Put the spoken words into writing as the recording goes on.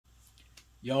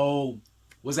Yo,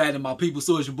 what's happening, my people?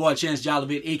 So it's your boy Chance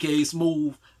Jolivette, aka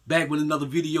Smooth, back with another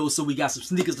video. So we got some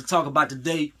sneakers to talk about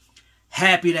today.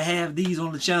 Happy to have these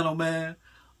on the channel, man.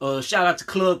 Shout out to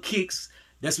clubkickz.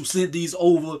 That's who sent these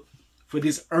over for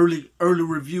this early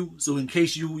review. So in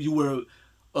case you were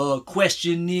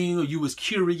questioning or you was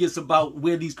curious about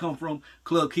where these come from,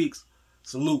 clubkickz,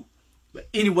 salute. But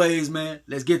anyways, man,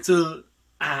 let's get to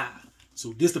it.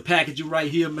 So this the packaging right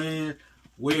here, man.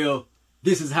 Well,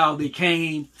 this is how they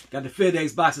came. Got the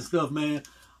FedEx box and stuff, man.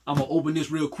 I'm going to open this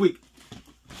real quick.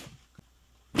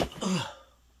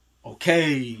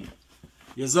 Okay.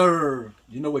 Yes, sir.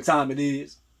 You know what time it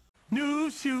is. New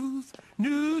shoes,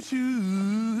 new shoes.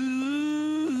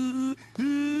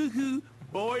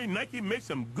 Boy, Nike makes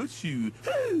some good shoes.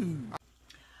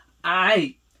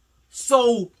 Alright.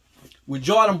 So, with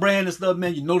Jordan brand and stuff,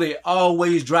 man, you know they're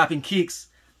always dropping kicks.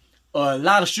 A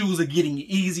lot of shoes are getting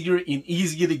easier and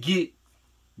easier to get.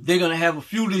 They're going to have a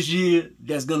few this year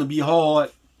that's going to be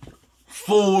hard.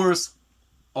 Fours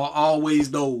are always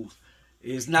those.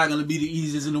 It's not going to be the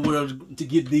easiest in the world to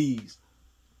get these.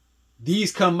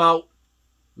 These come out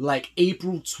like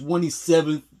April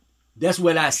 27th. That's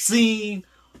what I seen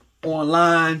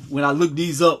online when I looked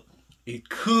these up. It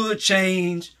could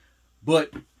change,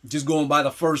 but just going by the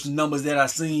first numbers that I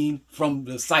seen from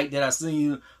the site that I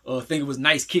seen, I think it was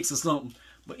Nice Kicks or something.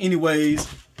 But anyways,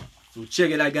 so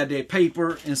check it. I got that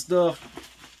paper and stuff.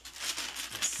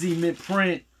 Cement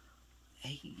print.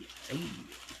 Hey.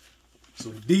 So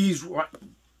these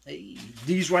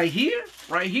right here.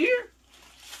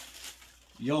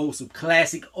 Yo, some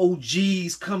classic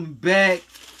OGs coming back.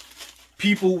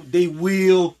 People, they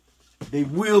will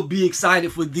be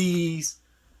excited for these.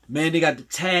 Man, they got the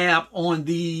tab on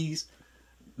these.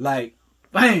 Like,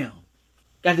 bam.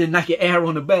 Got the Nike Air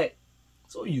on the back.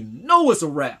 So you know it's a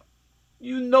wrap.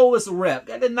 You know it's a wrap.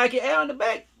 Got that Nike Air on the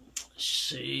back.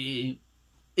 Shit.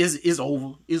 It's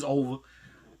over. It's over.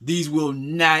 These will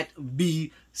not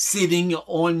be sitting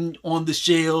on the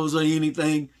shelves or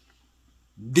anything.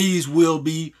 These will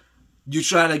be, you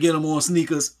try to get them on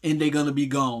sneakers and they're going to be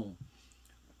gone.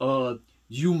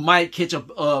 You might catch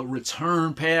a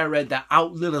return pair at the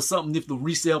outlet or something if the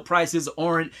resale prices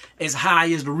aren't as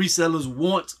high as the resellers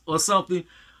want or something.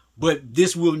 But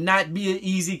this will not be an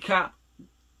easy cop.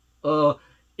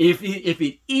 If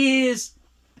it is,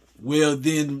 well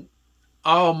then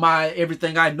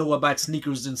everything I know about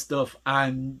sneakers and stuff,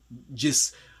 I'm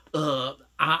just I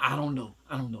don't know.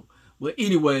 But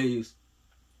anyways,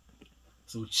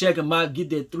 so check them out. Get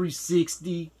that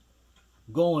 360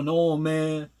 going on,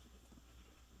 man.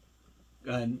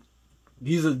 And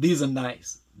these are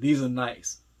nice. These are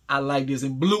nice. I like this.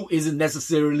 And blue isn't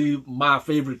necessarily my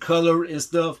favorite color and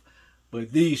stuff,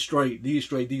 but these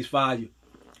fire.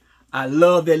 I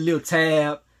love that little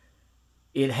tab.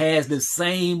 It has the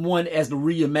same one as the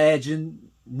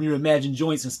reimagined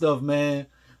joints and stuff, man.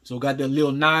 So got that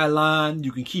little nylon.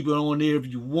 You can keep it on there if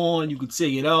you want. You can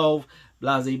take it off.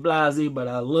 Blase. But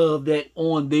I love that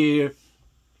on there.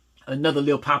 Another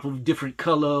little pop of different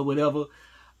color, whatever.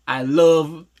 I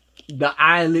love the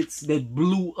eyelets, that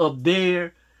blue up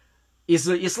there. It's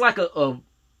like a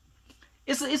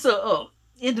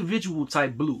individual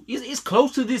type blue. It's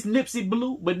close to this Nipsey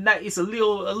blue, but not. It's a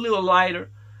little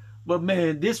lighter. But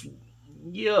man, this,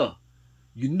 yeah,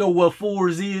 you know what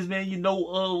fours is, man. You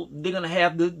know they're gonna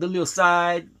have the little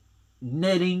side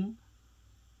netting.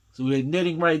 So that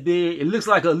netting right there, it looks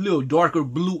like a little darker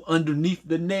blue underneath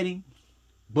the netting,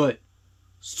 but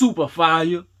super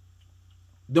fire.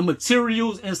 The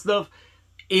materials and stuff,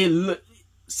 it look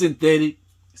synthetic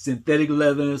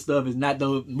leather and stuff. It's not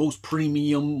the most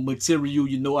premium material,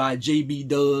 you know how JB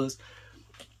does.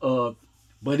 But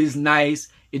it's nice.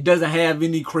 It doesn't have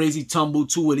any crazy tumble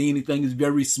to it or anything. It's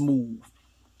very smooth.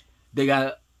 They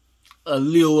got a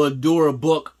little Adora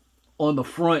buck on the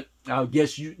front. I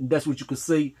guess that's what you could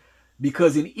say,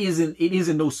 because it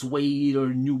isn't no suede or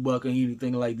nubuck or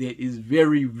anything like that. It's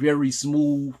very, very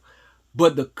smooth.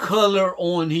 But the color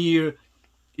on here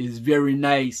is very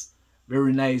nice.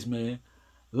 Very nice, man.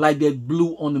 Like that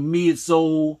blue on the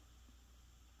midsole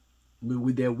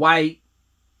with that white.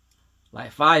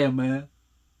 Like fire, man.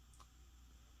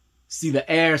 See the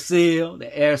air sail.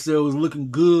 The air sail is looking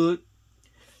good.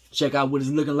 Check out what it's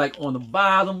looking like on the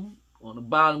bottom. On the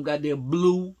bottom, got that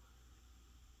blue.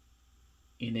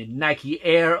 And that Nike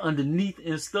Air underneath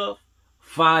and stuff.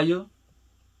 Fire.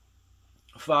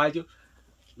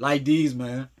 Like these,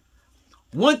 man.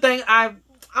 One thing I'm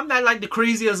not like the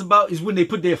craziest about is when they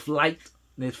put their flight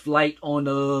on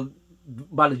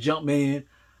by the Jumpman.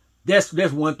 That's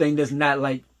one thing that's not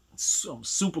like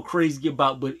super crazy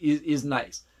about, but it's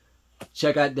nice.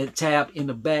 Check out that tab in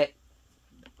the back.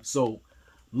 So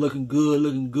looking good,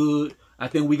 looking good. I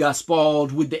think we got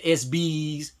spoiled with the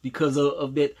SBs because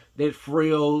of that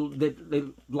frail,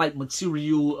 that light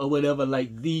material or whatever.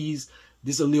 Like this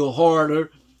a little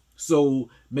harder. So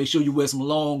make sure you wear some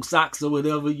long socks or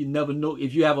whatever. You never know.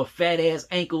 If you have a fat ass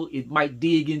ankle, it might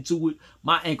dig into it.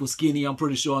 My ankle's skinny. I'm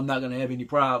pretty sure I'm not going to have any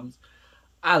problems.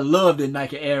 I love the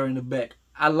Nike Air in the back.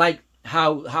 I like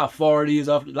how far it is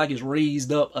off. Like it's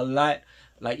raised up a lot.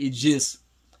 Like it just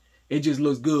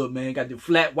looks good, man. Got the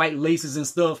flat white laces and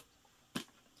stuff.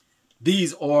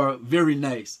 These are very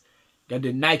nice. Got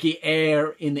the Nike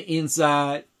Air in the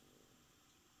inside.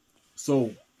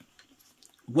 So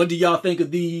what do y'all think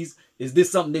of these? Is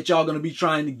this something that y'all gonna be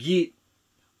trying to get?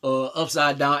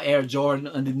 Upside down Air Jordan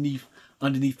underneath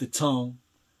the tongue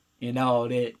and all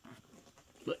that.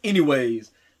 But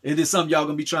anyways, is this something y'all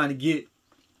gonna be trying to get?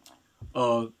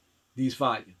 These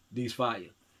fire.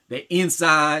 The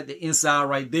inside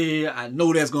right there. I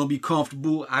know that's gonna be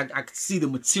comfortable. I can see the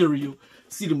material.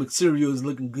 See the material is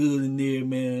looking good in there,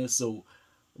 man. So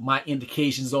my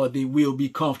indications are they will be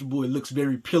comfortable. It looks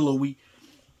very pillowy.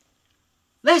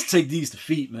 Let's take these to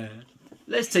feet, man.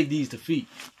 Let's take these to feet.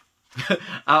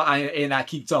 And I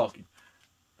keep talking.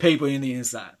 Paper in the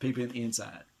inside. Paper in the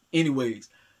inside. Anyways,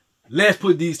 let's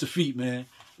put these to feet, man.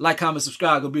 Like, comment,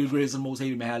 subscribe. Go be the greatest and most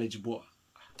hated man. Holla at your boy.